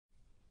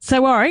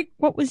So, Warwick,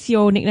 what was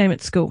your nickname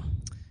at school?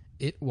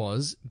 It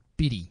was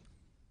Biddy.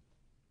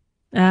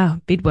 Ah,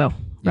 Bidwell.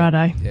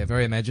 Righto. Yeah,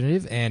 very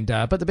imaginative. And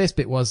but the best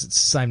bit was it's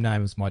the same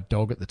name as my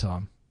dog at the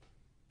time.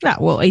 Ah,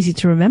 well, easy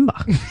to remember.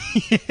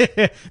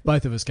 Yeah,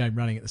 both of us came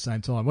running at the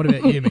same time. What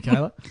about you,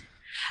 Michaela?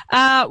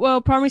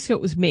 Well, primary school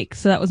was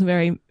mixed, so that wasn't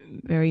very,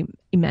 very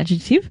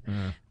imaginative.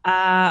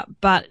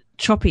 But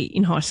Choppy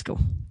in high school.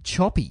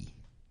 Choppy?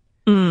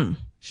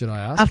 Should I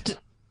ask?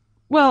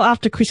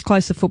 After Chris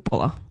Close, the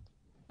footballer.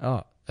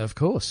 Oh, of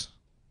course.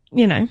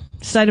 You know,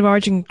 State of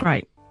Origin,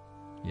 great.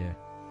 Yeah,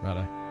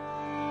 righto.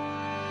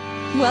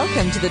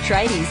 Welcome to the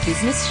Tradies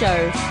Business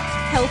Show,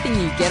 helping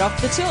you get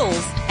off the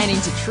tools and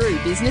into true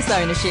business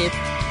ownership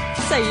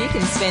so you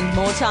can spend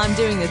more time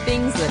doing the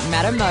things that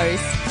matter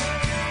most.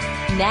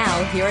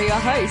 Now, here are your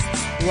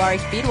hosts,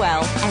 Warwick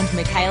Bidwell and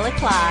Michaela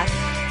Clark.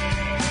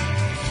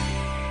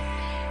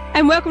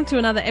 And welcome to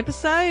another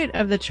episode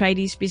of the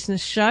Tradies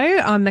Business Show.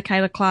 I'm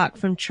Michaela Clark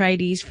from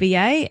Tradies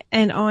VA,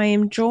 and I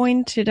am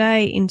joined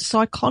today in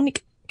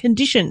cyclonic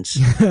conditions.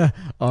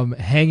 I'm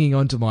hanging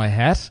on to my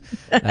hat.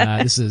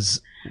 This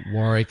is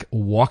Warwick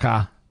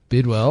Walker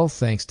Bidwell,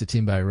 thanks to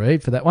Timbo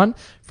Reid for that one,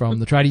 from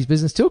the Tradies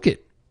Business Toolkit.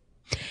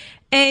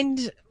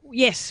 And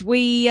yes,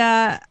 we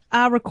are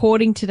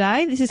recording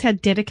today. This is how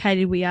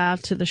dedicated we are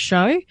to the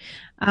show,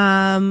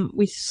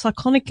 with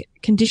cyclonic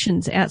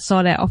conditions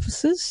outside our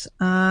offices.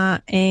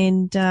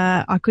 And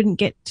I couldn't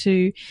get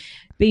to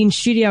be in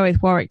studio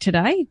with Warwick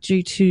today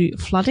due to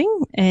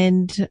flooding.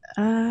 And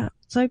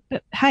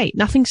but hey,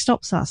 nothing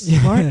stops us.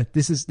 Yeah,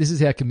 this is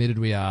how committed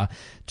we are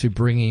to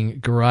bringing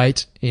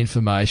great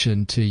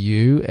information to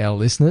you, our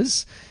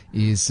listeners.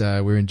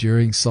 We're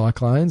enduring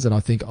cyclones, and I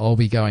think I'll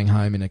be going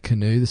home in a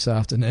canoe this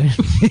afternoon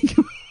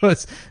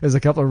because there's a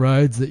couple of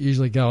roads that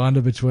usually go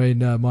under between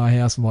my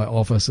house and my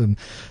office, and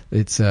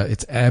it's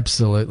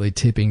absolutely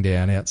tipping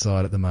down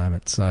outside at the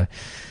moment. So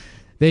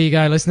there you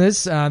go,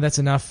 listeners. That's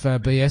enough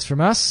BS from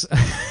us.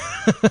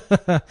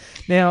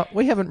 Now,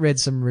 we haven't read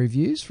some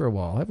reviews for a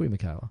while, have we,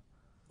 Michaela?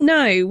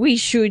 No, we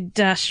should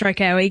stroke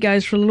our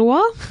egos for a little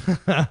while.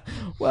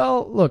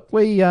 Well, look,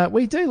 we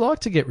do like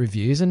to get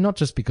reviews, and not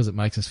just because it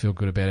makes us feel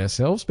good about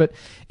ourselves, but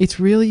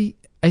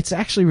it's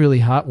actually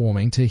really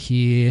heartwarming to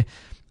hear,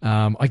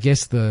 I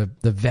guess, the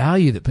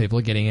value that people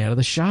are getting out of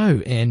the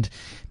show. And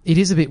it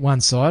is a bit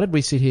one-sided.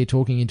 We sit here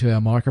talking into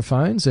our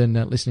microphones and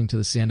listening to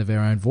the sound of our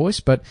own voice,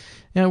 but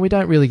we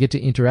don't really get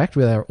to interact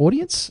with our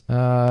audience.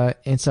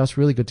 And so it's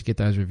really good to get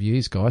those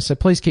reviews, guys. So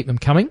please keep them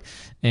coming,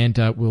 and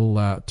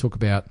we'll talk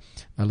about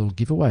a little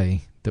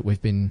giveaway that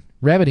we've been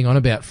rabbiting on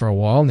about for a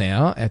while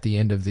now at the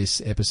end of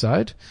this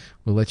episode.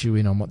 We'll let you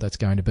in on what that's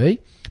going to be.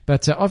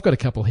 But I've got a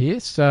couple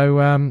here.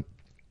 So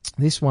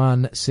this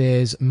one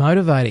says,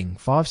 motivating,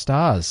 5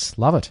 stars.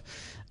 Love it.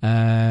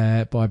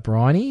 By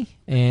Bryony.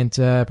 And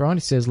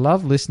Bryony says,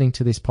 love listening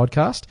to this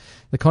podcast.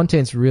 The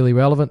content's really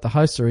relevant. The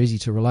hosts are easy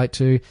to relate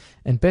to.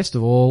 And best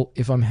of all,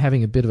 if I'm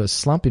having a bit of a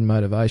slump in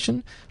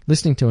motivation,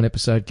 listening to an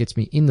episode gets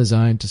me in the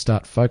zone to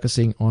start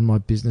focusing on my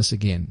business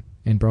again.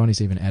 And Bryony's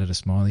even added a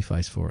smiley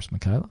face for us,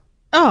 Michaela.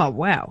 Oh,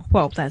 wow.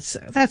 Well, that's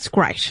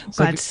great.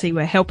 Glad to see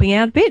we're helping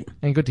out a bit.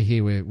 And good to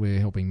hear we're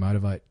helping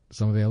motivate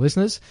some of our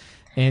listeners.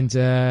 And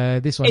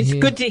this one It's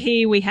good to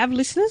hear we have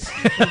listeners.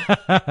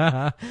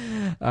 Well,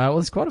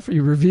 there's quite a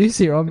few reviews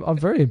here. I'm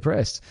very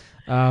impressed.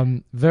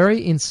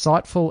 Very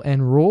insightful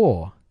and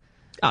raw.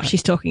 Oh,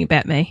 she's talking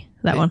about me,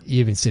 that one.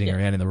 You've been sitting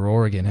around in the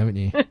raw again, haven't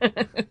you?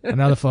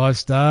 Another 5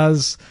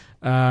 stars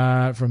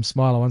from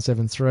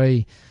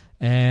Smiler173.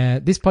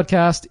 This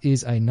podcast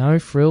is a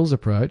no-frills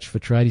approach for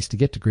tradies to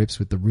get to grips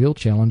with the real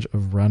challenge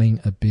of running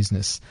a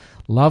business.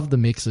 Love the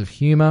mix of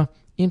humour,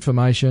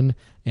 information,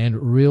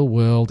 and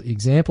real-world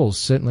examples.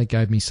 Certainly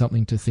gave me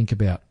something to think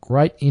about.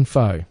 Great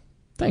info.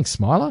 Thanks,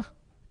 Smiler.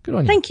 Good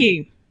on you. Thank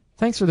you.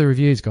 Thanks for the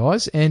reviews,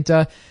 guys. And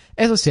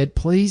as I said,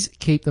 please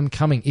keep them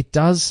coming. It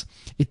does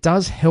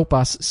help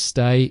us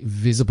stay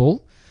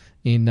visible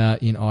in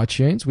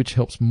iTunes, which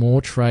helps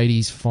more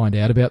tradies find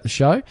out about the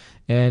show.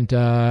 And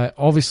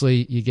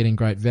obviously, you're getting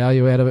great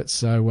value out of it.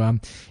 So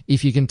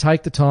if you can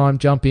take the time,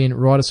 jump in,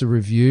 write us a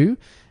review,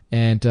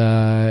 and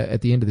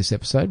at the end of this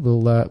episode,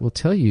 we'll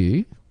tell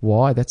you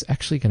why that's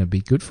actually going to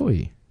be good for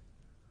you.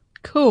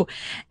 Cool.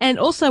 And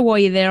also, while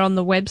you're there on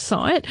the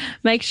website,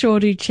 make sure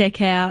to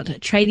check out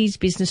Tradies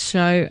Business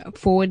Show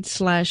 /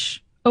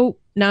 oh,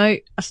 no,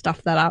 I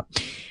stuffed that up.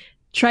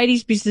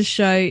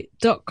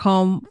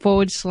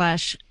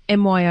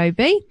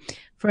 tradiesbusinessshow.com/MYOB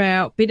for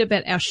our bit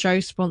about our show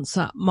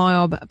sponsor,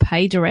 MyOb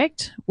Pay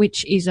Direct,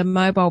 which is a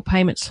mobile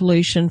payment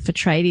solution for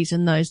tradies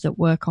and those that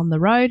work on the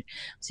road.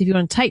 So if you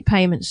want to take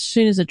payments as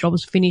soon as the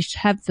job's finished,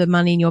 have the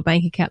money in your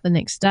bank account the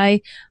next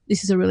day,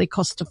 this is a really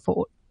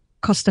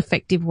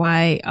cost-effective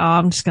way. Oh,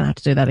 I'm just going to have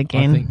to do that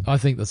again. I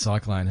think the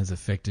cyclone has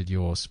affected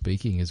your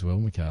speaking as well,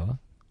 Michaela.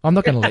 I'm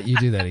not going to let you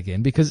do that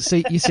again because,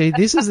 you see,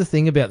 this is the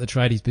thing about the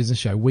Tradies Business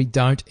Show. We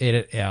don't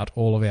edit out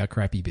all of our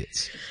crappy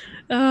bits.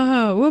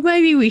 Oh, well,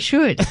 maybe we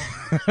should.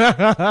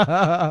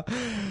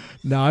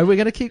 No, we're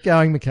going to keep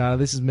going, Michaela.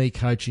 This is me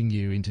coaching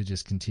you into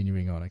just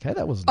continuing on, okay?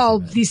 That wasn't Oh,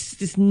 too bad. this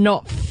is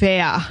not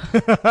fair.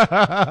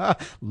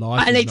 Life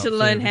I is need not to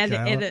learn fair, how to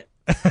Michaela. edit.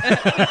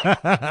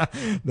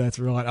 That's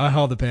right. I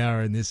hold the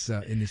power in this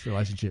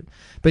relationship.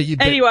 But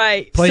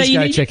Anyway, please so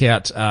go check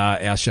out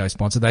our show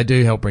sponsor. They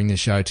do help bring this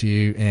show to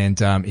you, and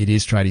it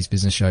is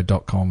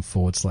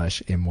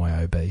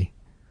tradiesbusinessshow.com/MYOB.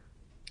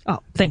 Oh,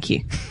 thank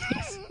you.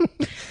 Yes.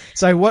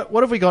 So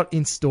what have we got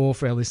in store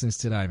for our listeners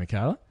today,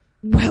 Michaela?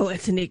 Well,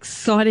 it's an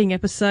exciting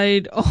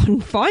episode on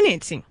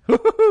financing.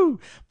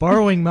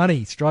 Borrowing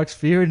money strikes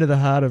fear into the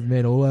heart of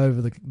men all over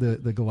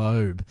the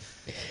globe.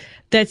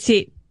 That's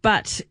it.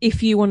 But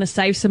if you want to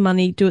save some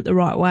money, do it the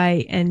right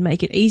way and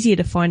make it easier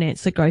to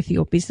finance the growth of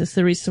your business,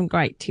 there is some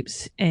great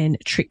tips and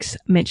tricks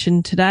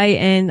mentioned today.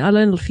 And I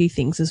learned a few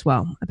things as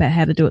well about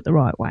how to do it the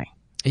right way.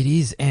 It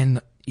is. And,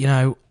 you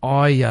know,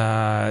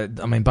 I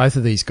mean, both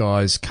of these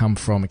guys come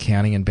from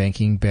accounting and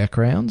banking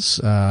backgrounds.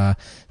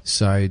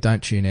 So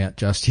don't tune out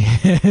just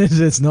yet.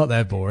 It's not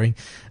that boring.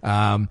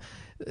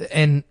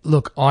 And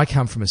look, I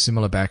come from a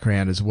similar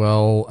background as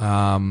well,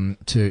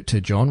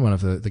 to John, one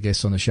of the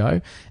guests on the show.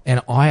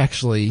 And I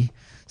actually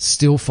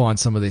still find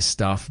some of this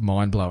stuff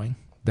mind blowing,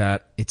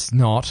 that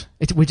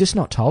we're just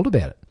not told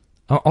about it.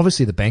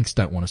 Obviously the banks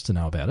don't want us to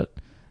know about it.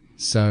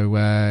 So,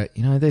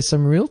 you know, there's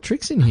some real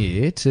tricks in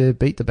here to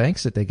beat the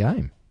banks at their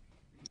game.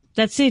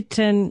 That's it.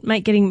 And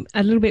make getting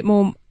a little bit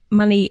more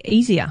money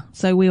easier.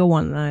 So we all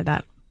want to know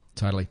that.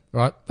 Totally.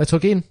 All right. Let's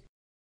hook in.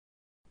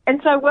 And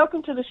so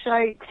welcome to the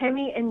show,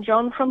 Tammy and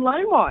John from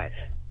Loanwize.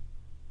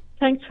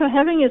 Thanks for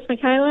having us,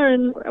 Michaela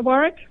and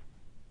Warwick.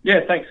 Yeah,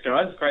 thanks,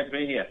 guys. It's great to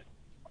be here.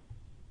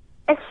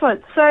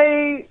 Excellent.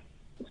 So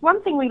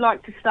one thing we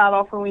like to start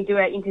off when we do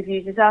our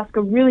interviews is ask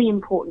a really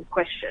important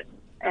question,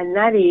 and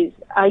that is,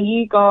 are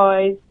you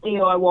guys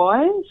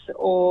DIYs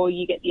or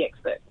you get the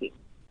experts in?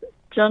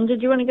 John,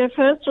 did you want to go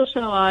first or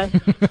shall I?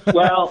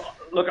 Well,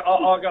 look,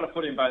 I've got to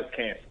put in both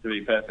camps, to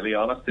be perfectly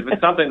honest. If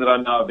it's something that I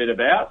know a bit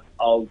about,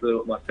 I'll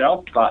do it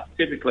myself. But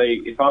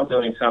typically, if I'm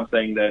doing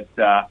something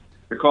that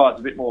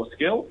requires a bit more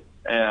skill,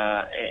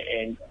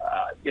 you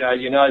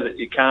know that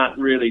you can't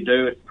really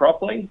do it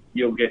properly,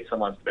 you'll get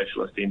someone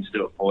specialist in to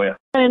do it for you.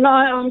 And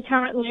I'm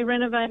currently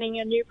renovating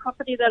a new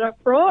property that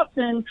I've bought,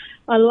 and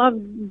I love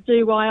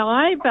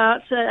DIY,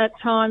 but at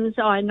times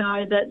I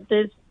know that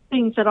there's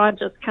things that I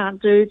just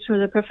can't do to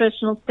the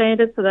professional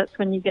standard, so that's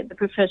when you get the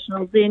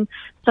professionals in,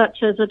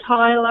 such as a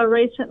tiler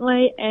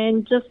recently,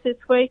 and just this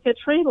week a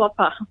tree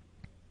lopper.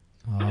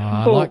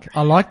 Oh,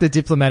 I like the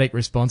diplomatic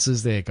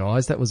responses there,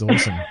 guys. That was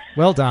awesome.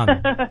 Well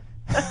done.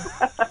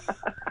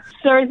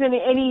 So is there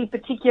any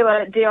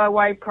particular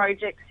DIY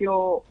projects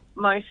you're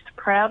most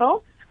proud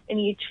of?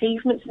 Any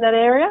achievements in that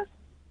area?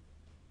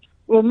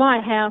 Well, my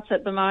house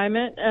at the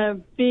moment, a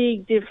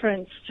big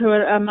difference to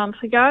it a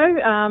month ago.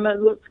 It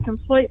looks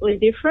completely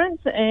different,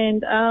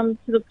 and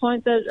to the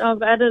point that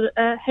I've added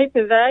a heap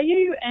of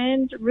value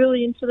and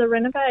really into the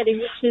renovating,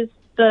 which is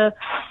the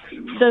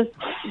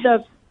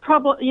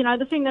problem, you know,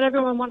 the thing that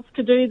everyone wants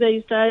to do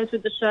these days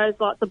with the shows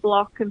like The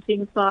Block and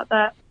things like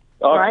that.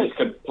 I've just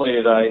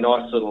completed a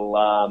nice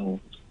little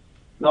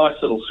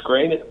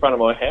screen at the front of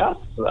my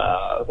house.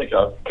 I think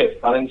I've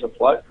kept Bunnings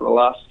afloat for the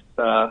last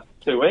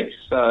 2 weeks,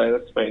 so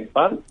that's been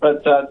fun.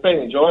 But it's been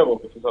enjoyable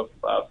because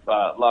I've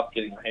loved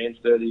getting my hands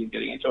dirty and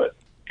getting into it.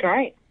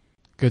 Great.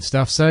 Good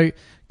stuff. So,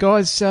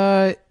 guys,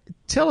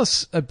 tell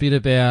us a bit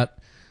about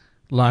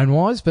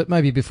Loanwize, but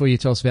maybe before you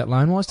tell us about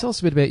Loanwize, tell us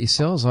a bit about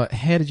yourselves. Like,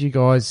 how did you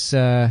guys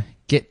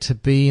get to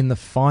be in the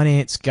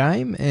finance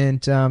game,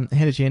 and how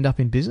did you end up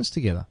in business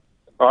together?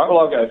 All right, well,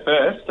 I'll go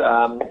first.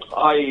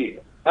 I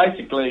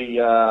basically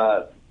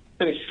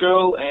finished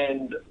school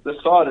and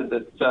decided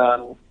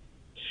that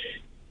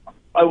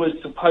I was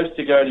supposed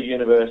to go to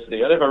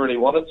university. I never really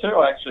wanted to.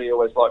 I actually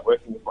always liked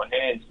working with my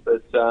hands,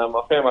 but I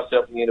found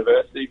myself in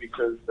university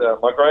because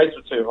my grades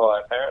were too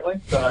high, apparently.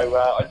 So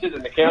I did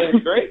an accounting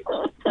degree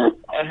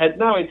and had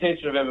no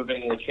intention of ever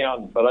being an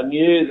accountant, but I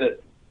knew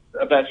that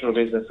a Bachelor of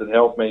Business had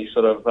helped me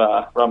sort of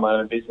run my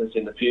own business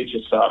in the future,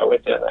 so I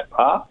went down that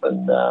path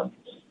and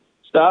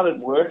started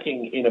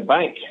working in a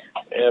bank,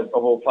 of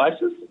all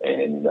places,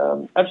 and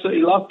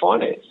absolutely loved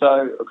finance. So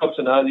I got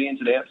to know the ins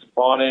and outs of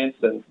finance,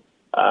 and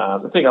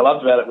the thing I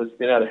loved about it was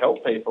being able to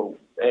help people.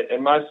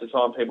 And most of the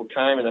time people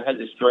came and they had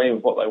this dream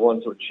of what they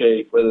wanted to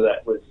achieve, whether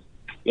that was,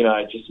 you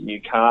know, just a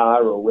new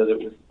car, or whether it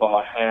was to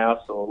buy a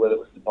house, or whether it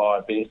was to buy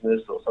a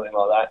business or something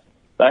like that.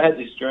 They had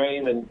this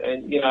dream, and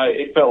you know,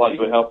 it felt like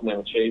we were helping them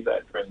achieve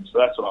that dream. So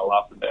that's what I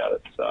loved about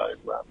it. So,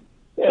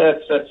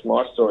 that's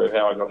my story of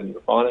how I got into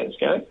the finance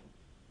game.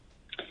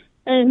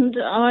 And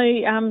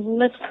I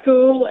left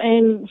school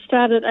and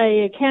started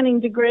a accounting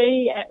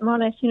degree at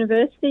Monash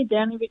University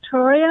down in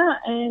Victoria,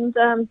 and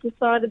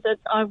decided that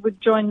I would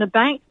join the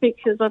bank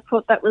because I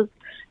thought that was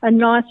a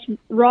nice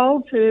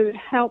role to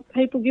help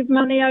people give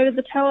money over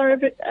the teller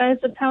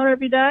as a teller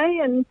every day.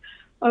 And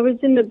I was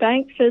in the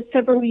bank for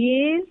several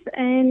years,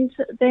 and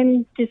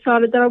then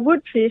decided that I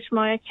would finish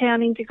my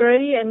accounting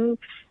degree, and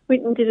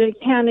went and did an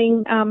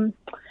accounting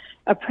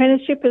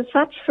apprenticeship as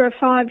such for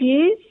 5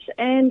 years,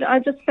 and I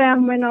just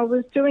found when I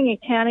was doing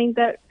accounting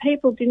that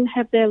people didn't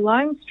have their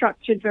loans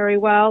structured very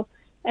well,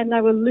 and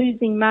they were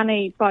losing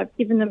money by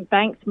giving them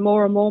banks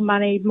more and more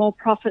money, more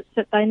profits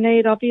that they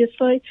need,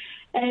 obviously.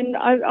 And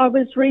I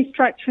was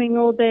restructuring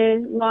all their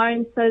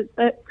loans so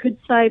that could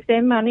save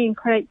their money and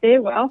create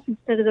their wealth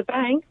instead of the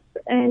banks.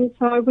 And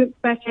so I went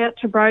back out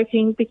to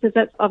broking because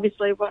that's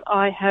obviously what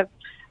I have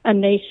a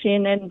niche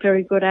in and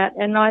very good at.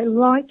 And I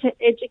like to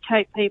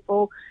educate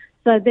people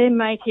so they're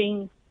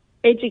making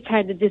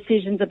educated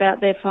decisions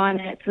about their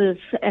finances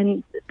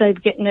and they're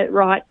getting it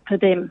right for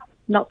them,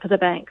 not for the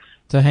banks.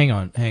 So hang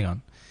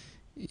on.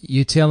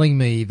 You're telling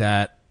me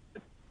that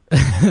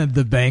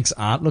the banks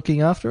aren't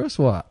looking after us?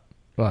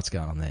 What's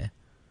going on there?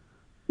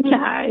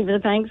 No, the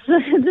banks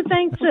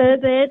are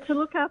there to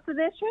look after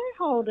their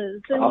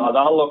shareholders. And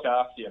they'll look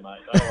after you, mate.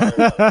 Don't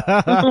worry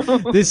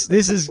about it.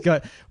 This is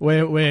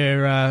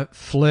we're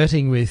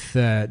flirting with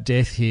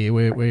death here.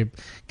 We're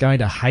going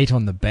to hate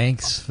on the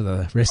banks for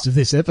the rest of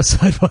this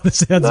episode by the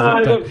sounds of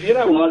it. No, look, you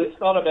know what? It's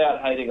not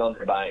about hating on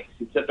the banks.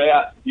 It's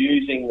about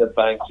using the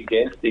banks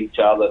against each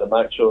other to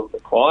make sure the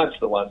clients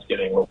are the ones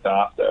getting looked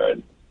after.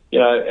 And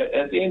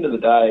at the end of the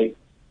day,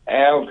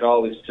 our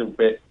goal is to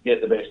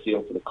get the best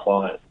deal for the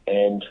client.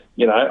 And,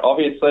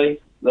 obviously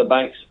the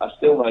banks are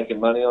still making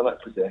money on it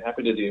because they're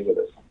happy to deal with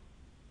us.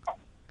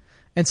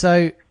 And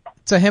so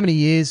how many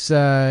years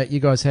you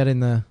guys had in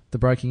the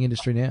broking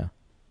industry now?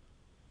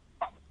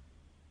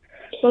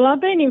 Well, I've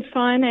been in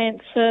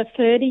finance for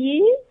 30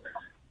 years.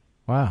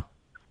 Wow.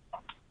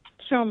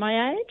 Showing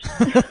my age.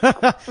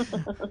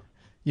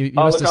 You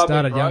must have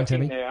started young,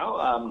 Tammy.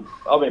 Now,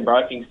 I've been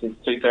broking since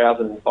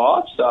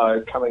 2005,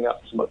 so coming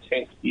up to my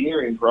 10th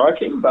year in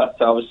broking, but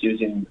obviously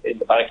was in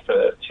the bank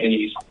for 10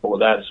 years before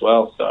that as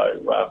well. So,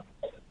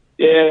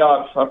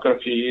 I've got a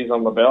few years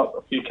on my belt,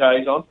 a few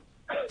Ks on.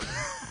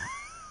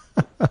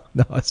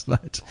 Nice,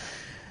 mate.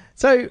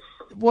 So,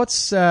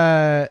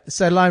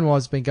 Loanwize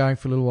has been going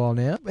for a little while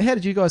now. How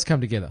did you guys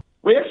come together?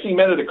 We actually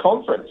met at a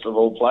conference, of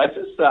all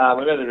places.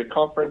 We met at a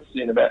conference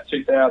in about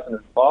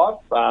 2005,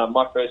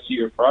 my first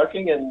year of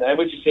broking, and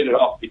we just hit it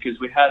off because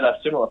we had a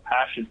similar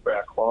passion for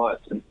our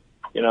clients. And,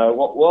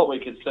 what we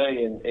could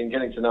see in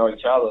getting to know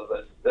each other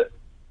was that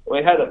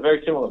we had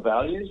very similar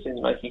values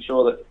in making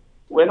sure that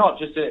we're not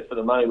just in it for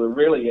the money, we're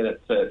really in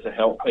it to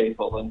help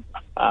people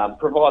and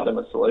provide them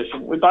a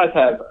solution. We both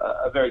have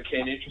a very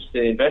keen interest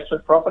in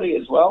investment property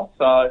as well,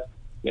 so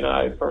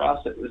for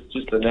us, it was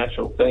just a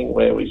natural thing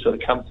where we sort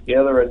of come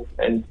together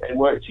and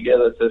work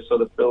together to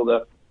sort of build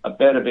a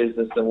better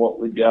business than what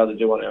we'd be able to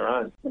do on our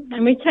own.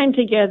 And we came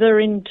together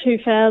in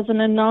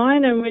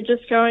 2009 and we're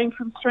just going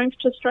from strength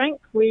to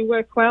strength. We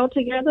work well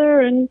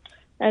together and,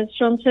 as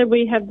John said,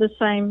 we have the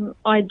same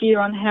idea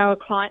on how a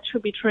client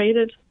should be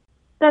treated.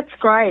 That's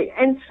great.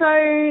 And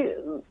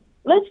so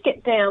let's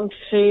get down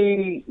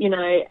to,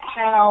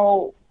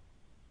 how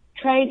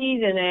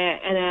tradies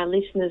and our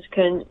listeners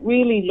can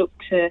really look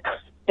to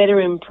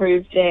better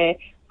improve their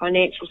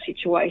financial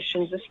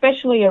situations,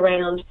 especially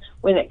around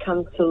when it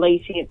comes to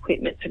leasing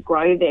equipment to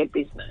grow their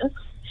business.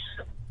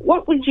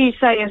 What would you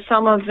say are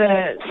some of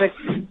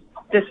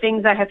the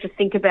things they have to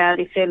think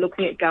about if they're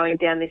looking at going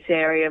down this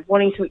area of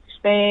wanting to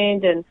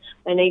expand and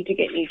they need to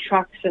get new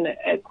trucks and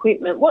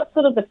equipment? What's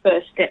sort of the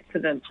first step for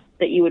them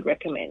that you would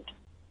recommend?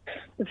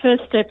 The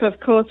first step, of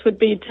course, would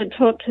be to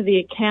talk to the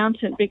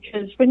accountant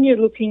because when you're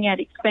looking at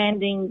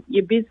expanding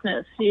your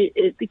business,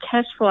 the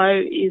cash flow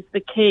is the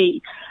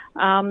key.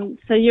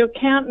 So your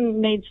accountant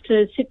needs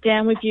to sit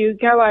down with you,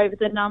 go over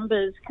the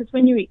numbers, because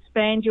when you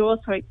expand, you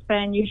also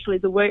expand usually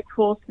the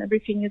workforce and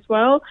everything as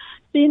well.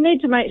 So you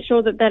need to make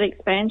sure that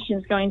expansion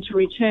is going to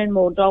return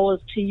more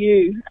dollars to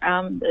you,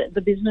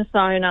 the business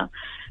owner.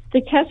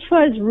 The cash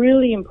flow is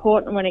really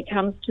important when it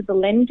comes to the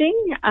lending.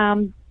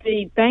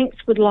 The banks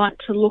would like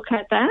to look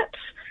at that,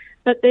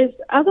 but there's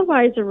other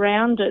ways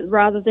around it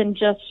rather than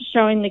just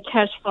showing the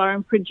cash flow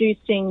and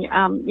producing,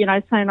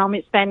 saying I'm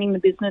expanding the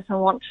business and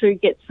want to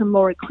get some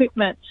more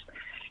equipment.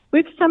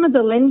 With some of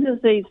the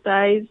lenders these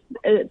days,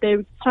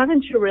 they're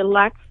starting to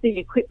relax the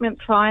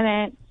equipment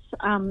finance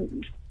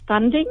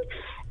funding.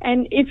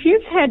 And if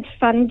you've had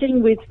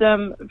funding with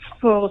them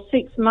for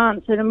 6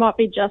 months, and it might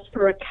be just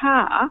for a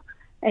car,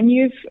 and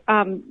you've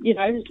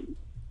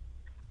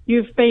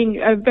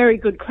been a very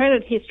good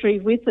credit history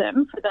with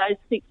them for those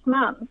 6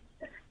 months,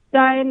 they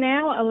are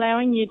now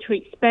allowing you to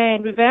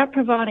expand without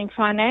providing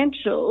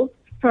financials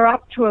for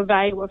up to a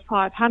value of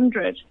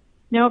 $500.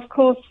 Now, of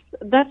course,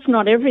 that's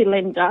not every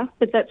lender,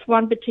 but that's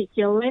one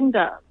particular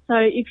lender. So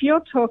if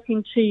you're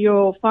talking to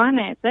your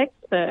finance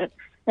expert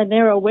and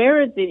they're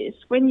aware of this,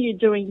 when you're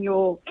doing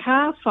your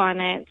car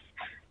finance,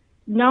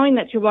 knowing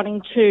that you're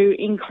wanting to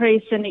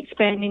increase and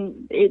expand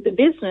in the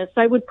business,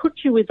 they would put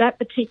you with that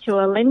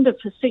particular lender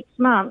for 6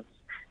 months.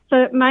 So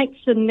it makes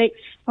the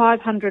next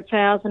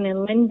 $500,000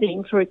 in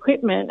lending for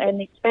equipment and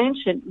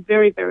expansion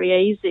very,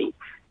 very easy.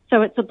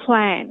 So it's a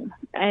plan,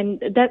 and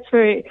that's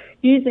where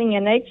using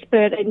an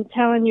expert and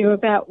telling you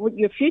about what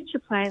your future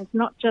plans,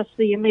 not just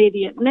the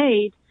immediate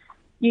need,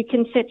 you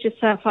can set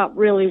yourself up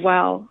really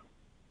well.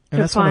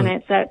 And to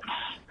finance that.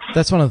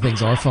 That's one of the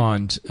things I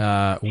find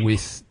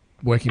with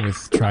working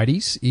with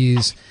tradies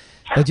is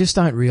they just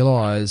don't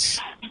realise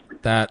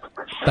that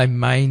they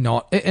may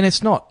not, and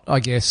it's not, I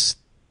guess,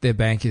 their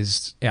bank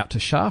is out to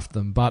shaft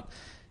them, but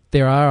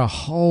there are a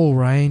whole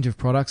range of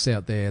products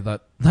out there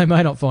that they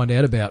may not find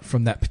out about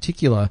from that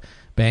particular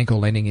bank or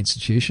lending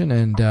institution,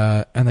 and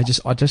I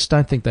just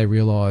don't think they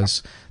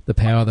realise the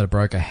power that a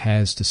broker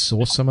has to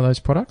source some of those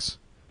products.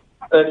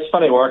 It's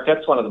funny, Warwick.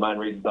 That's one of the main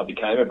reasons I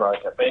became a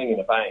broker. Being in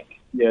a bank,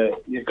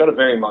 you've got a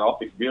very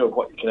myopic view of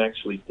what you can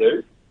actually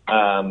do.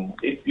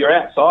 If you're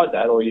outside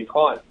that, or your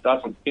client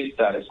doesn't fit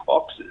those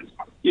boxes,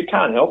 you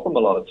can't help them a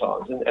lot of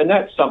times, and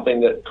that's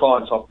something that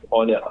clients often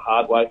find out the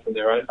hard way from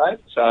their own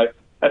bank. So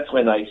that's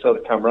when they sort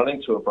of come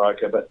running to a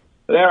broker. But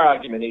our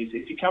argument is,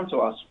 if you come to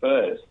us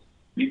first,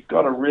 you've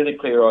got a really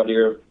clear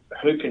idea of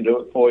who can do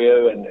it for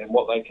you and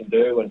what they can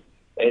do,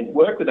 and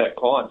work with that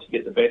client to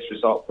get the best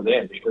result for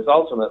them, because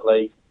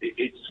ultimately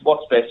it's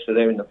what's best for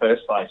them in the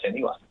first place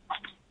anyway.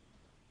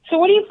 So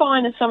what do you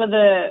find are some of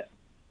the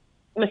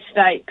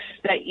mistakes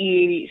that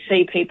you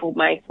see people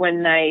make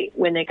when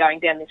they're going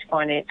down this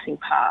financing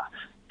path?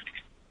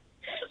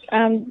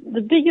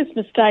 The biggest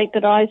mistake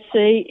that I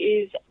see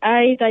is,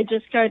 they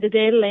just go to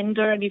their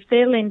lender, and if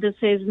their lender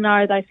says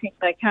no, they think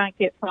they can't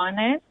get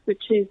finance,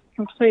 which is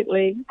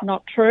completely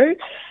not true.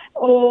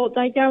 Or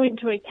they go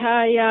into a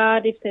car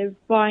yard if they're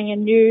buying a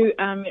new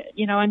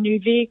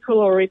vehicle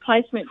or a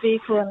replacement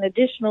vehicle, an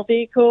additional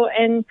vehicle,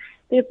 and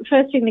the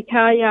first thing the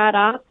car yard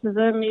asks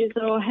them is,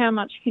 how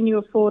much can you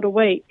afford a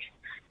week?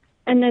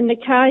 And then the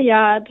car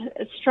yard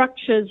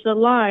structures the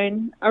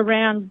loan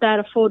around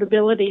that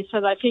affordability. So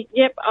they think,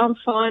 yep, I'm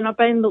fine, I've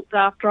been looked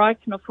after, I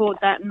can afford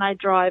that, and they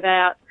drive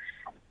out.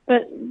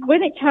 But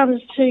when it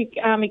comes to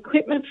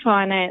equipment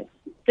finance,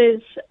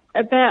 there's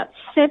about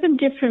 7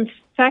 different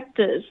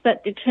factors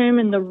that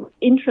determine the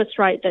interest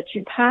rate that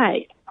you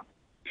pay.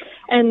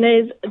 And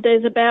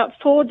there's about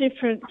 4 to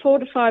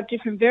 5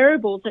 different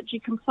variables that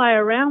you can play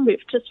around with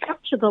to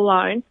structure the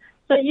loan,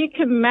 so you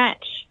can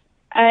match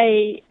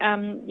a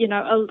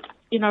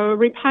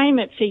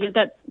repayment figure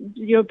that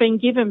you're being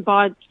given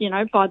by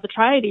the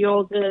tradie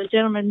or the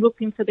gentleman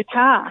looking for the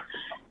car.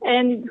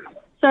 And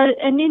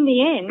in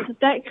the end,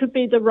 that could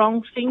be the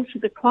wrong thing for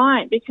the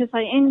client, because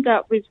they end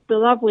up with the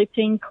lovely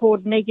thing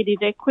called negative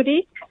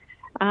equity.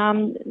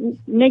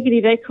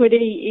 Negative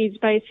equity is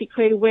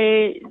basically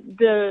where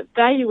the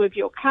value of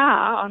your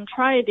car on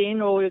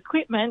trade-in or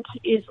equipment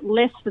is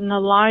less than the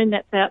loan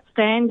that's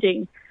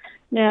outstanding.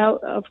 Now,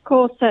 of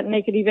course, that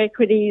negative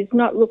equity is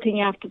not looking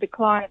after the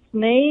client's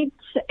needs,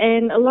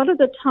 and a lot of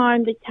the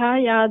time the car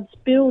yards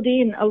build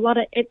in a lot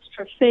of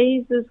extra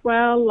fees as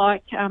well,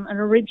 like an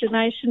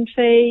origination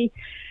fee,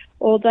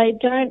 or they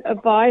don't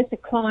advise the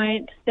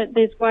client that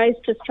there's ways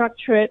to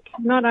structure it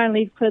not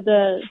only for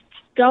the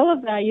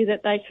dollar value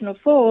that they can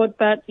afford,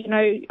 but,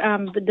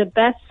 the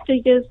BAS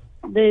figures.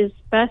 There's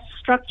BAS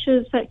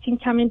structures that can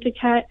come into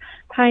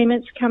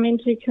payments, come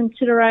into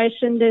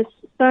consideration. There's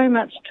so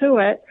much to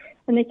it.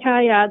 And the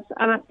car yards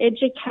aren't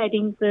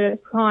educating the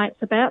clients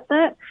about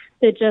that.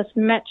 They're just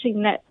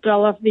matching that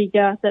dollar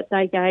figure that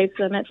they gave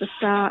them at the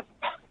start.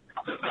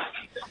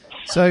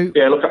 So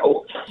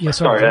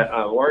sorry,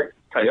 Warwick,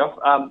 cut you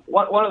off.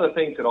 One of the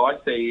things that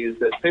I see is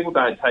that people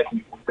don't take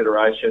into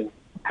consideration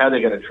how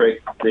they're going to treat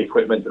the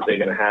equipment that they're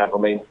going to have. I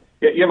mean,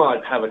 you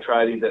might have a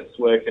tradie that's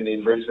working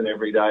in Brisbane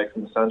every day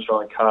from the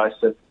Sunshine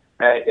Coast, and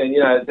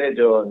they're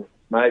doing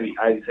maybe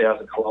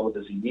 80,000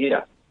 kilometres a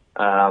year.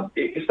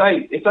 If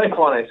they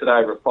finance it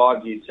over a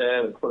 5-year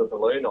term and put a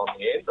balloon on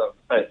the end, of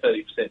say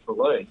a 30%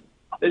 balloon,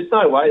 there's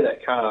no way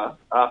that car,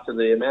 after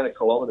the amount of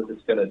kilometres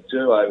it's going to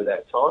do over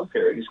that time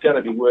period, is going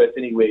to be worth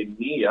anywhere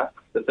near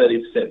the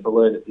 30%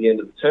 balloon at the end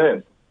of the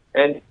term.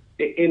 And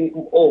in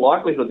all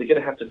likelihood, they're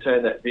going to have to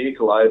turn that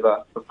vehicle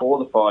over before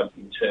the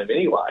 5-year term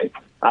anyway,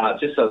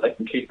 just so they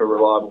can keep a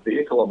reliable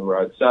vehicle on the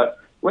road. So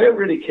we're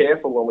really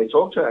careful when we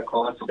talk to our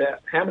clients about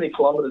how many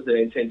kilometres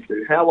they intend to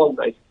do, how long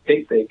they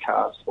keep their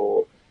cars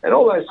for, and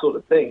all those sort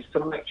of things,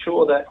 to make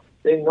sure that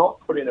they're not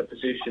put in a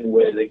position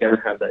where they're going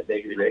to have that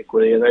negative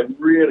equity, and they've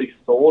really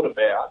thought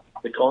about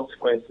the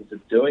consequences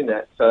of doing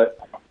that. So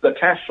the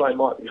cash flow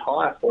might be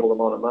higher for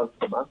them on a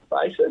month-to-month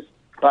basis,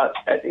 but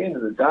at the end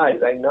of the day,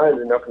 they know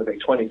they're not going to be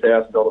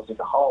 $20,000 in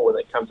the hole when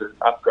they come to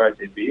upgrade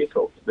their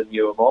vehicle to the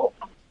newer model.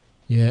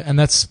 Yeah, and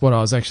that's what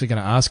I was actually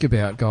going to ask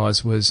about,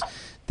 guys, was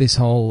this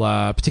whole,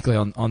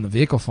 particularly on the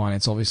vehicle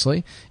finance,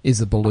 obviously, is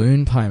the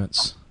balloon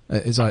payments.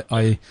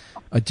 I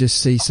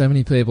just see so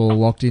many people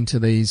locked into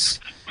these,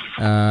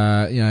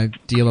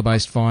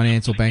 dealer-based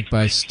finance or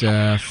bank-based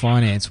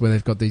finance where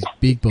they've got these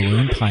big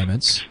balloon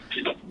payments,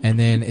 and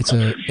then it's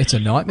a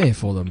nightmare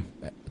for them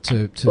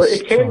to try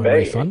and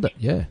refund it.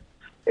 Yeah,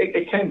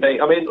 it can be.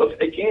 I mean, look,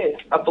 again,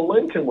 a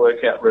balloon can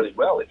work out really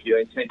well if you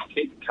intend to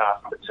keep the car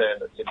for the term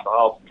that's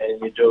involved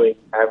and you're doing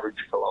average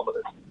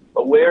kilometres.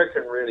 But where it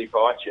can really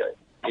bite you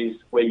is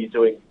where you're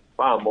doing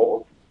far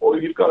more, or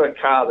you've got a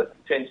car that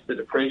tends to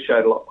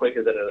depreciate a lot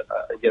quicker than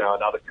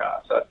another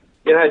car. So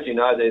as you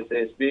know,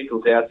 there's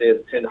vehicles out there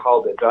that tend to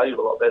hold their value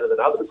a lot better than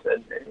others.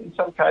 And in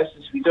some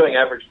cases, if you're doing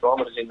average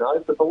kilometres in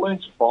those, the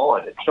balloon's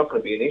fine. It's not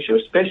going to be an issue,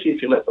 especially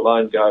if you let the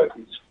loan go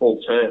its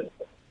full term.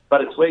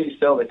 But it's where you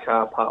sell the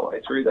car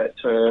partway through that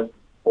term,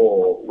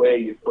 or where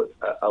you put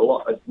a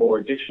lot more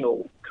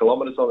additional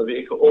kilometres on the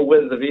vehicle, or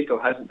whether the vehicle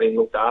hasn't been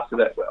looked after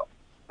that well.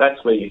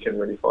 That's where you can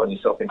really find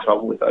yourself in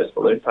trouble with those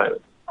balloon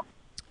payments.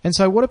 And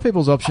so what are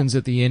people's options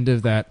at the end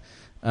of that,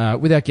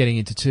 without getting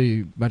into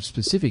too much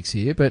specifics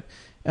here, but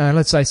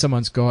let's say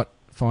someone's got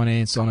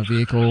finance on a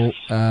vehicle,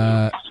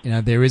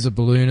 there is a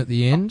balloon at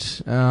the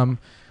end.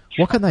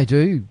 What can they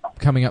do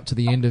coming up to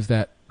the end of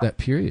that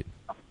period?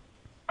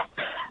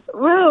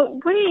 Well,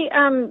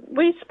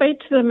 we speak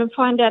to them and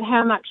find out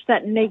how much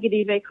that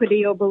negative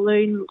equity or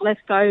balloon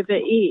left over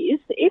is.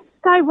 If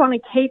they want to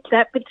keep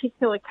that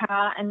particular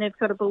car and they've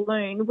got a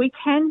balloon, we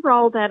can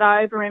roll that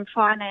over and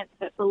finance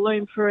that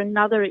balloon for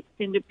another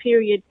extended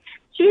period.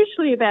 It's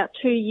usually about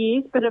 2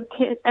 years, but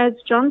as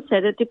John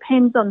said, it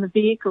depends on the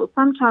vehicle.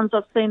 Sometimes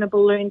I've seen a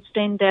balloon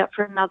stand out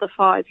for another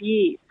 5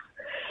 years.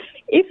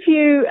 If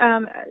you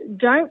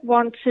don't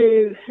want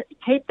to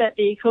keep that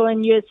vehicle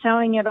and you're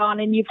selling it on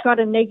and you've got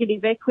a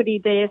negative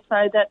equity there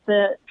so that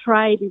the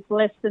trade is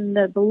less than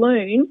the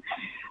balloon,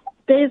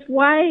 there's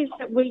ways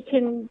that we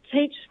can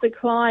teach the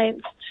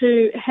clients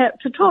to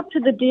talk to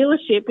the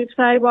dealership if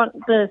they want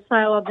the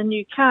sale of the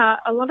new car.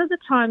 A lot of the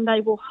time they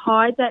will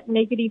hide that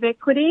negative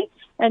equity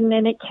and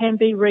then it can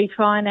be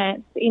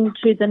refinanced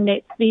into the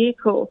next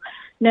vehicle.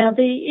 Now,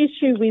 the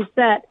issue with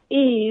that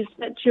is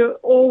that you're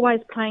always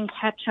playing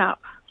catch up.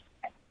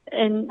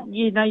 And,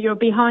 you're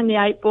behind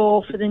the 8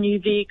 ball for the new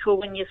vehicle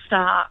when you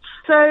start.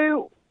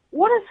 So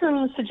what are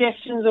some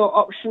suggestions or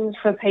options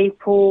for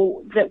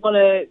people that want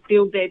to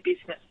build their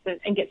business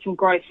and get some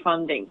growth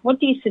funding? What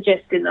do you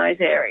suggest in those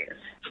areas?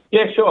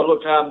 Yeah, sure.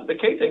 Look, the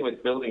key thing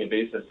with building a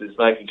business is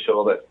making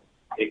sure that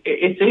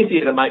it's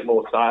easier to make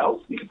more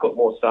sales. You can put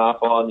more staff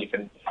on. You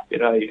can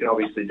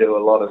obviously do a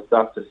lot of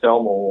stuff to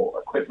sell more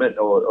equipment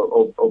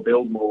or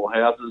build more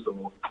houses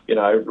or,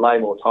 lay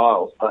more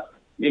tiles. But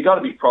you've got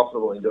to be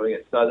profitable in doing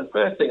it. So the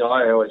first thing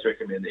I always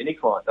recommend any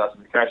client does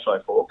is a cash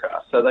flow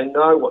forecast, so they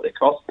know what their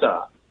costs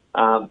are.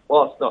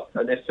 While it's not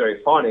a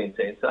necessary finance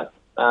answer,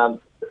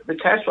 the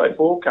cash flow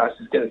forecast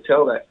is going to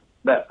tell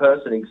that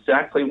person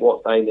exactly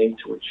what they need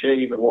to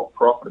achieve and what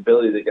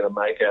profitability they're going to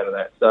make out of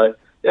that. So,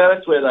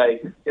 that's where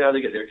they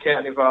get their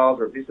accountant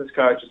involved or a business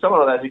coach or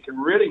someone like that who can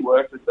really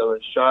work with them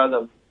and show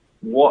them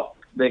what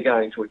they're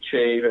going to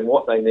achieve and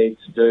what they need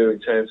to do in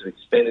terms of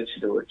expenditure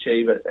to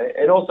achieve it,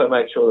 and also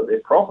make sure that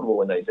they're profitable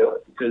when they do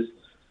it, because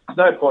there's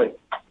no point,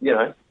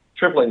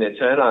 tripling their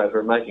turnover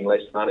and making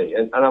less money.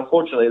 And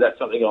unfortunately, that's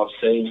something I've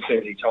seen too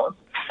many times.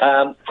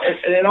 And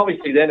then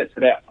obviously then it's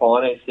about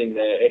financing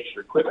their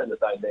extra equipment that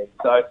they need.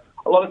 So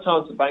a lot of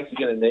times the banks are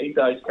going to need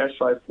those cash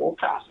flow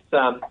forecasts,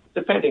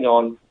 depending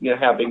on,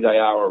 how big they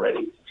are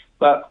already.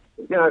 But,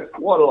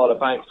 what a lot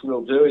of banks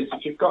will do is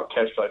if you've got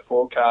cash flow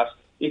forecasts,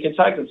 you can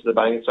take them to the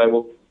bank and say,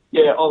 well,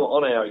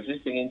 on our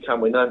existing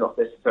income, we know not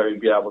necessarily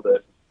be able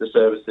to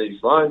service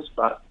these loans,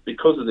 but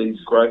because of these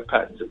growth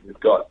patterns that we've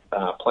got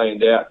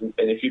planned out, and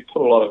if you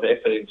put a lot of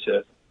effort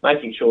into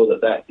making sure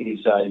that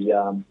is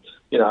a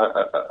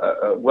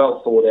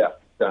well thought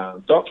out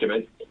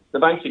document, the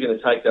banks are going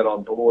to take that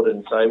on board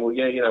and say, well,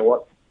 you know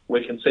what,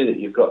 we can see that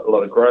you've got a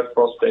lot of growth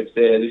prospects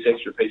there. This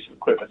extra piece of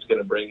equipment's going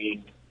to bring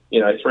in,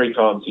 3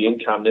 times the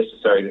income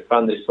necessary to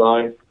fund this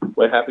loan.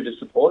 We're happy to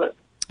support it.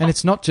 And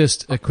it's not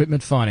just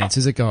equipment finance,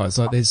 is it, guys?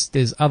 Like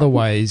there's other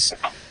ways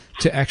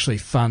to actually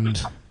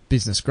fund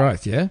business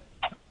growth, yeah?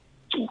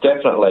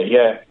 Definitely,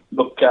 yeah.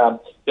 Look,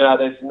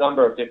 there's a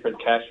number of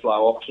different cash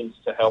flow options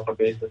to help a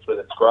business with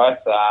its growth.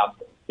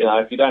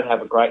 If you don't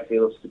have a great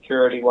deal of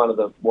security, one of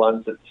the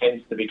ones that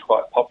tends to be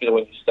quite popular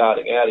when you're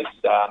starting out is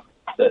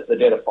the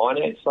debtor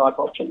finance type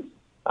options.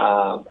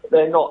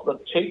 They're not the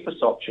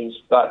cheapest options,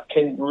 but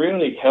can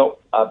really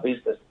help a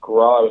business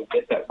grow and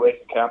get that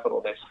working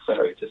capital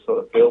necessary to sort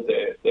of build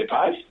their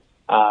base.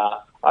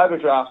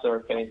 Overdrafts are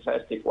a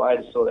fantastic way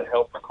to sort of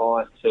help a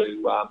client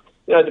to,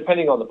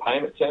 depending on the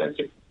payment terms,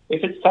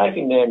 if it's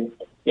taking them,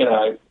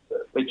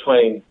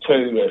 between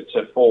 2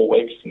 to 4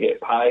 weeks to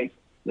get paid,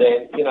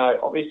 then,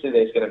 obviously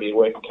there's going to be a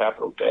working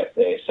capital debt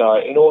there. So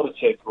in order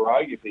to grow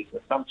your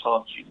business,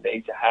 sometimes you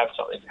need to have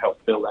something to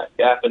help fill that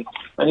gap. And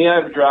the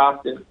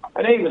overdraft and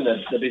even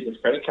the business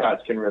credit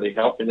cards can really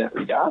help in that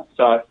regard.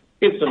 So it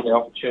gives them the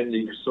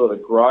opportunity to sort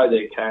of grow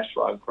their cash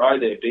flow, grow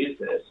their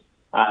business,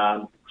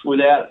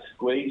 without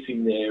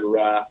squeezing their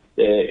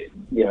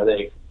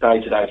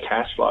day-to-day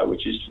cash flow,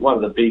 which is one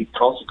of the big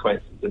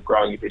consequences of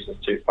growing your business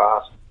too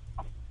fast.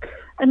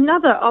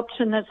 Another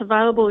option that's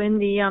available in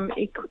the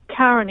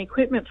car and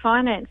equipment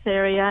finance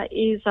area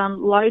is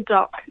low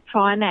doc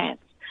finance.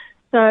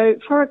 So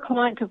for a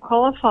client to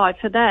qualify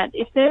for that,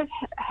 if they've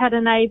had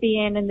an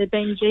ABN and they've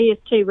been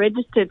GST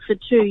registered for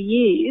 2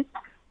 years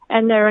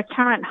and they're a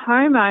current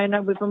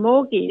homeowner with a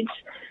mortgage,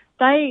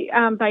 they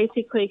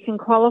basically can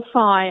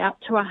qualify up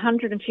to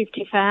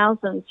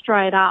 150,000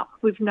 straight up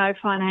with no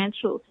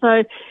financials.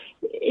 So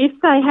if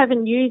they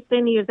haven't used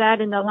any of that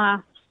in the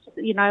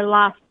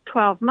last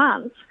 12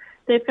 months,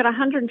 they've got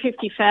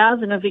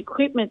 150,000 of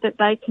equipment that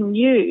they can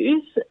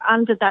use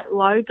under that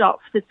low dot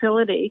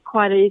facility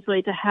quite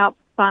easily to help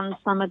fund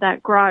some of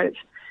that growth.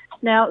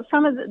 Now,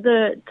 some of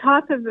the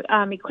type of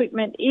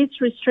equipment is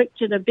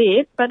restricted a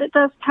bit, but it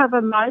does cover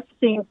most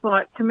things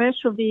like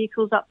commercial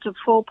vehicles up to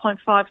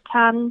 4.5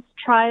 tonnes,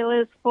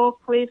 trailers,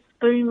 forklifts,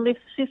 boom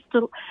lifts,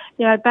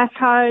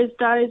 backhoes,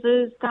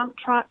 dozers, dump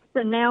trucks,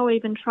 and now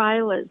even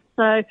trailers.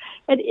 So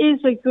it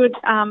is a good,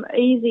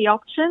 easy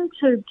option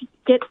to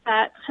get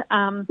that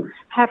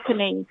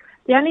happening.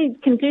 The only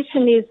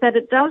condition is that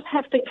it does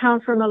have to come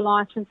from a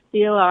licensed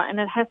dealer, and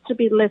it has to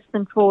be less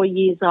than 4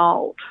 years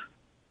old.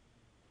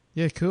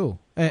 Yeah, cool.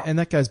 And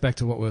that goes back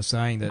to what we were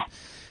saying, that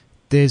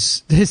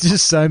there's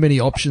just so many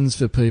options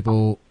for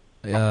people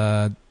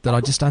that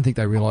I just don't think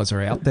they realise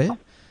are out there.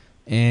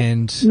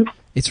 And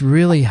it's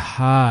really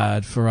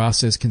hard for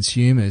us as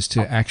consumers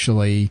to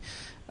actually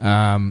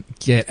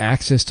get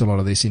access to a lot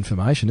of this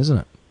information, isn't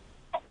it?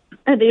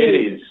 It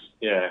is,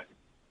 yeah.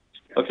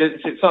 Look,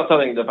 it's not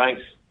something the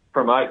banks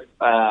promote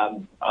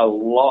a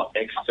lot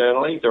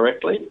externally,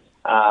 directly.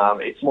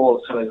 It's more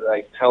something that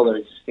they tell their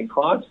existing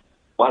clients.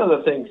 One of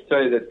the things,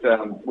 too,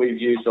 that we've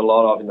used a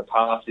lot of in the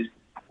past is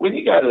when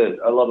you go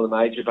to a lot of the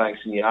major banks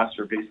and you ask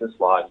for a business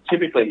loan,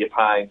 typically you're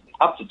paying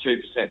up to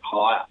 2%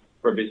 higher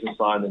for a business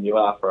loan than you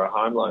are for a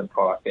home loan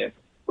product. Yeah.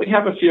 We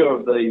have a few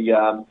of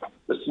the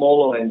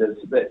smaller lenders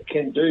that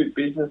can do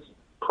business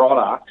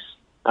products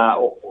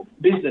or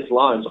business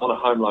loans on a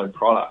home loan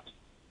product.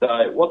 So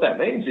what that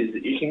means is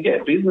that you can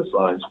get business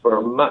loans for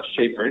a much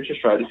cheaper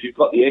interest rate if you've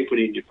got the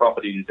equity in your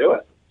property to do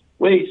it.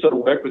 We sort of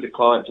work with the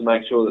client to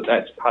make sure that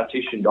that's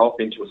partitioned off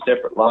into a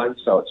separate loan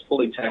so it's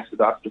fully tax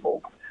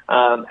deductible.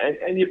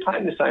 And you're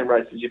paying the same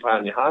rates as you pay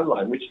on your home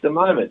loan, which at the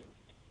moment,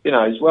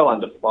 is well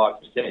under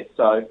 5%.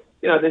 So,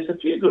 there's a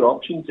few good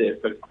options there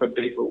for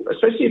people,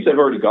 especially if they've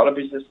already got a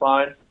business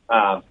loan.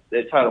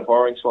 Their total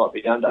borrowings might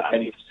be under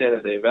 80%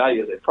 of their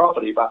value of their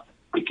property, but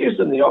it gives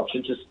them the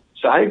option to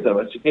save them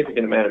a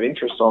significant amount of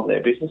interest on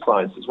their business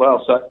loans as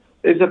well. So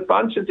there's a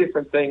bunch of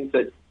different things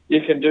that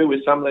you can do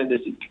with some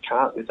lenders that you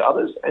can't with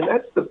others. And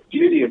that's the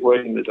beauty of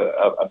working with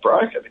a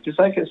broker, because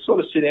they can sort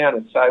of sit down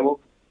and say, well,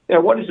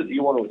 what is it that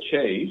you want to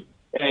achieve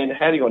and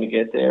how do you want to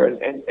get there,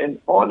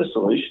 and find a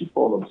solution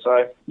for them.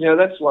 So,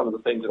 that's one of the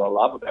things that I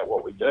love about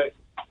what we do.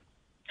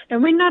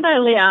 And we not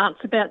only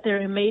ask about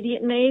their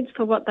immediate needs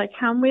for what they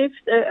come with,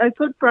 a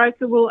good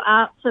broker will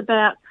ask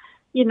about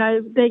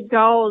their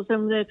goals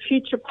and their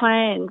future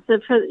plans for,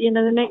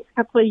 the next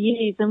couple of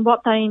years and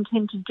what they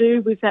intend to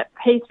do with that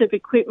piece of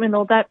equipment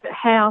or that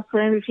house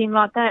or everything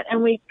like that.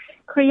 And we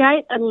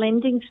create a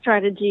lending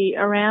strategy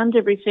around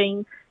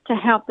everything to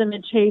help them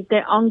achieve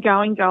their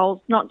ongoing goals,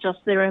 not just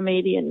their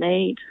immediate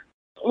need.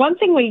 One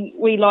thing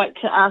we like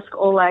to ask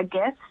all our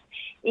guests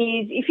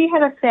is, if you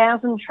had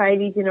 1,000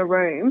 tradies in a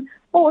room,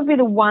 what would be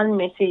the one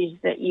message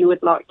that you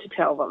would like to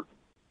tell them?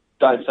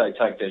 Don't say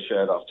take their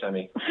shirt off,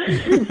 Tammy. Show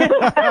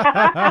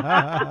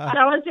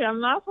us your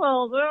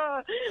muscles.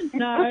 Oh,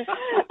 no.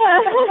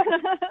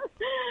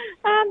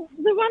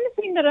 The one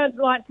thing that I'd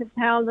like to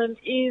tell them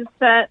is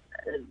that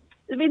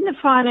in the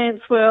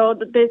finance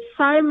world, there's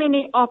so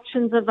many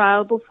options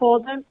available for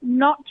them,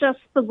 not just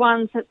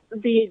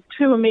the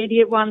two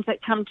immediate ones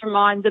that come to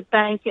mind, the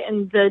bank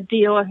and the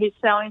dealer who's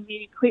selling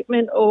the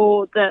equipment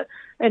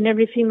and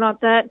everything like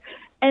that.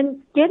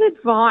 And get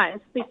advice,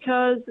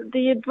 because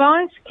the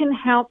advice can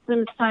help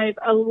them save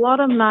a lot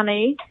of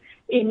money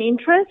in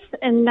interest,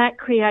 and that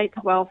creates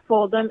wealth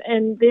for them.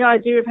 And the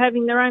idea of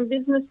having their own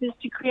business is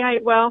to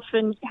create wealth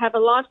and have a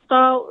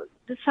lifestyle.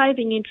 The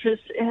saving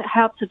interest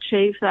helps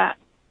achieve that.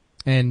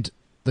 And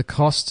the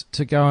cost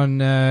to go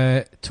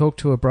and talk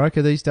to a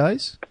broker these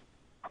days?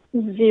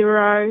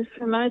 Zero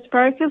for most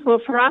brokers. Well,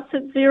 for us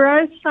it's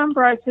zero. Some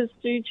brokers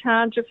do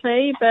charge a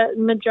fee, but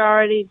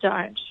majority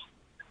don't.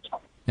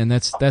 And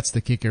that's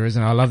the kicker,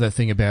 isn't it? I love that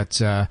thing about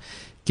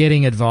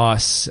getting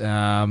advice. Too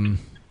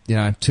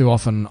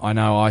often I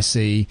know I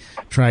see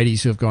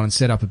tradies who have gone and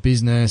set up a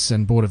business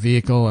and bought a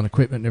vehicle and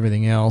equipment and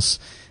everything else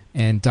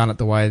and done it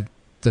the way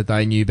that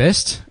they knew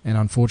best, and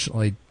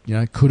unfortunately,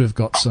 could have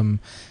got some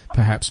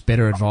perhaps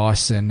better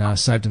advice and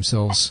saved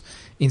themselves,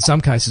 in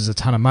some cases, a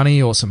ton of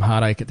money or some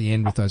heartache at the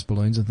end with those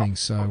balloons and things.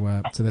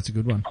 So that's a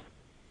good one.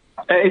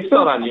 It's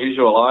not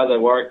unusual either,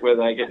 Warwick, where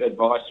they get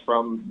advice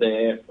from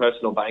their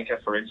personal banker,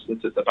 for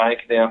instance, at the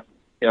bank. Now,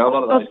 a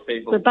lot of those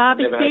people... The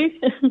barbecue?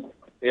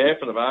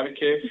 From the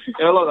barbecue.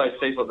 A lot of those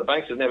people at the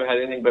banks have never had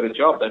anything but a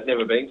job. They've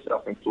never been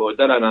self-employed.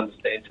 They don't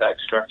understand tax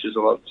structures a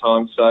lot of the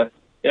time. So,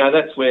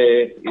 that's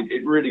where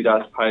it really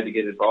does pay to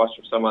get advice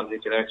from someone who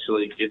can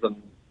actually give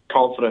them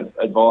confident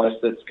advice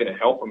that's going to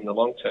help them in the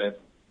long term.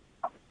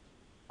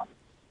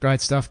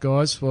 Great stuff,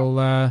 guys.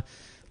 Well...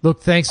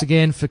 Look, thanks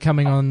again for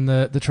coming on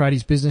the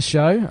Tradies Business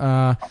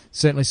Show.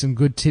 Certainly some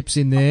good tips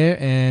in there,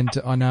 and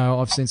I know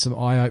I've seen some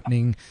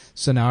eye-opening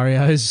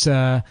scenarios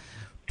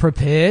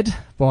prepared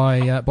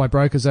by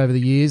brokers over the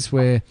years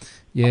where,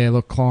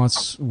 look,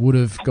 clients would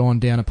have gone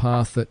down a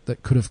path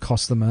that could have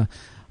cost them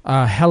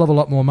a hell of a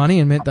lot more money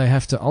and meant they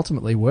have to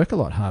ultimately work a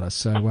lot harder.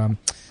 So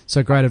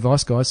great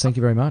advice, guys. Thank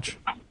you very much.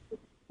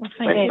 Well,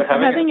 thank you for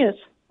having us.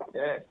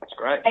 Yeah, it's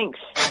great. Thanks.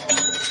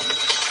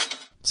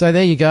 So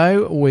there you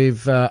go.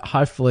 We've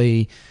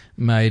hopefully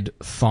made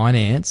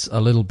finance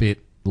a little bit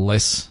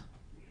less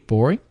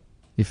boring,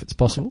 if it's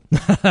possible.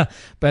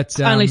 But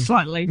only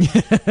slightly.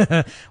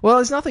 Well,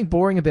 there's nothing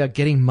boring about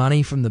getting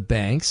money from the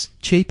banks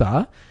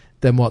cheaper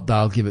than what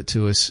they'll give it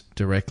to us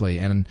directly.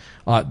 And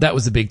that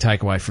was the big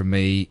takeaway from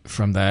me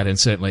from that. And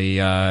certainly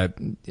a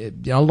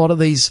lot of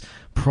these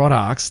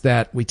products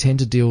that we tend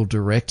to deal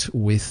direct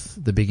with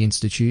the big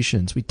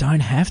institutions, we don't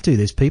have to.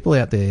 There's people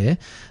out there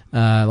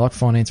like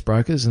finance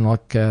brokers and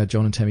like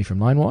John and Tammy from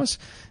Loanwize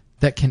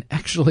that can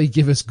actually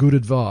give us good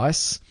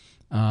advice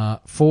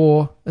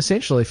for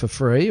essentially for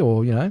free,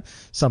 or,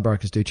 some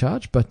brokers do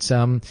charge, but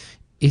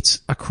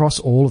it's across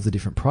all of the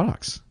different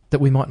products that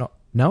we might not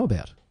know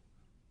about.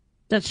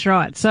 That's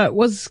right. So it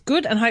was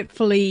good, and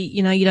hopefully,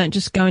 you don't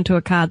just go into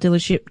a car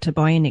dealership to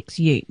buy your next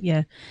ute.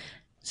 Yeah.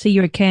 See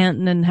your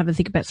accountant and have a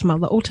think about some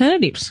other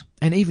alternatives.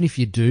 And even if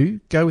you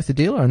do go with the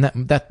dealer, and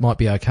that might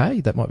be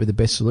okay, that might be the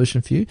best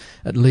solution for you,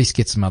 at least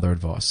get some other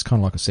advice, kind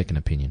of like a second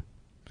opinion.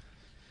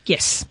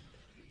 Yes.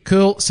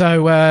 Cool.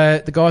 So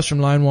the guys from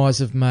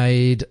Loanwize have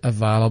made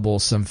available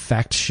some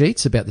fact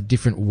sheets about the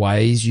different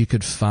ways you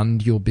could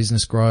fund your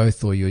business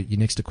growth or your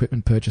next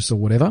equipment purchase or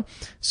whatever.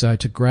 So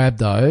to grab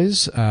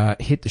those,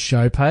 hit the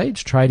show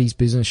page,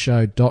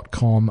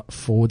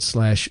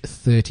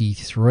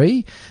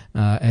 tradiesbusinessshow.com/33,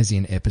 as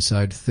in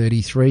episode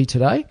 33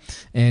 today.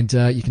 And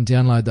you can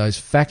download those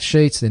fact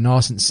sheets. They're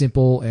nice and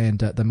simple, and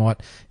they might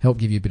help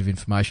give you a bit of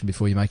information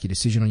before you make your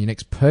decision on your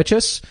next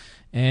purchase.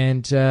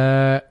 And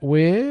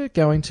we're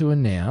going to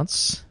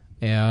announce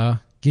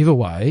our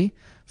giveaway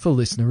for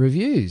listener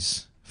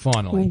reviews,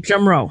 finally.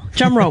 Drum roll,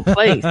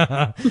 please.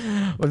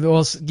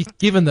 Well,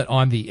 given that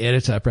I'm the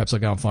editor, perhaps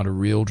I'll go and find a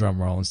real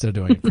drum roll instead of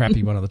doing a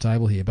crappy one on the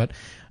table here. But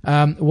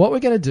what we're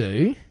going to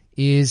do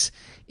is,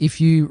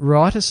 if you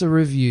write us a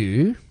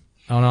review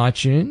on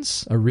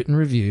iTunes, a written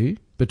review,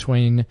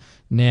 between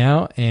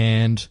now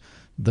and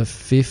the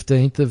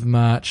 15th of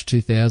March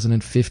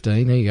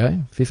 2015. There you go.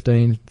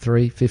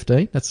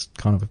 15/3/15. That's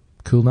kind of a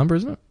cool number,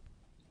 isn't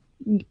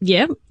it?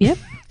 Yeah.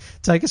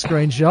 Take a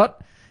screenshot,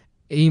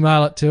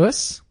 email it to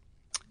us,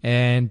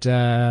 and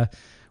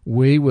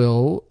we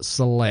will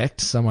select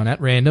someone at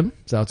random,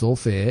 so it's all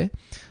fair,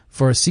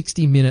 for a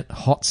 60-minute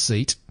hot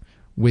seat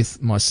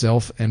with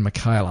myself and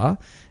Michaela,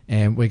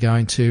 and we're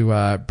going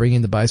to bring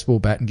in the baseball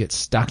bat and get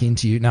stuck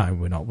into you. No,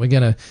 we're not. We're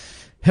going to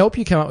help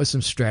you come up with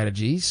some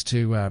strategies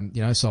to,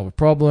 solve a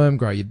problem,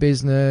 grow your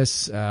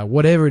business,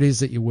 whatever it is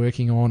that you're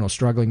working on or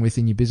struggling with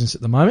in your business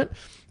at the moment.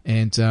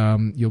 And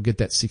you'll get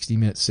that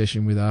 60-minute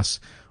session with us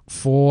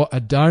for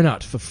a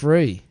donut for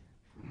free.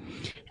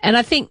 And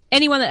I think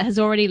anyone that has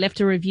already left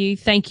a review,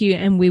 thank you,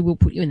 and we will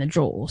put you in the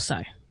draw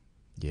also.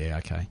 Yeah,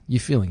 okay. You're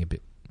feeling a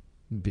bit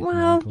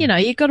well,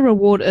 you've got to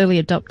reward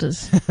early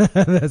adopters.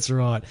 That's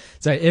right.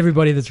 So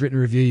everybody that's written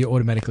a review, you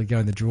automatically go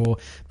in the draw.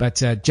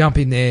 But jump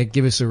in there,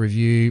 give us a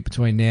review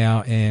between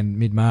now and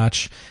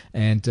mid-March,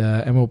 and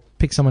we'll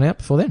pick someone out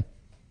before then.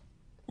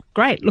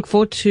 Great. Look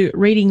forward to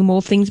reading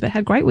more things about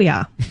how great we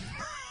are.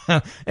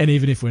 And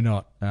even if we're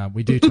not,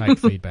 we do take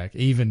feedback,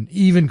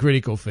 even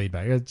critical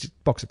feedback. A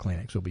box of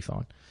Kleenex will be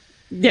fine.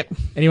 Yep.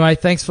 Anyway,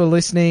 thanks for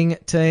listening,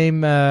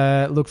 team.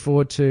 Look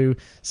forward to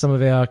some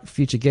of our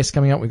future guests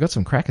coming up. We've got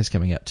some crackers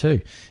coming out too.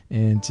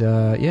 And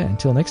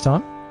until next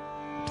time.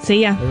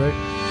 See ya.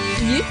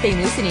 You've been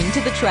listening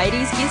to the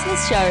Tradies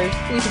Business Show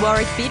with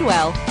Warwick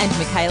Bidwell and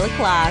Michaela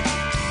Clark.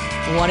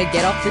 Want to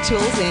get off the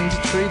tools and into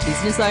true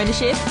business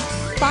ownership?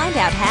 Find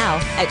out how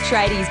at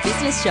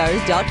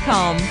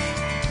tradiesbusinessshow.com.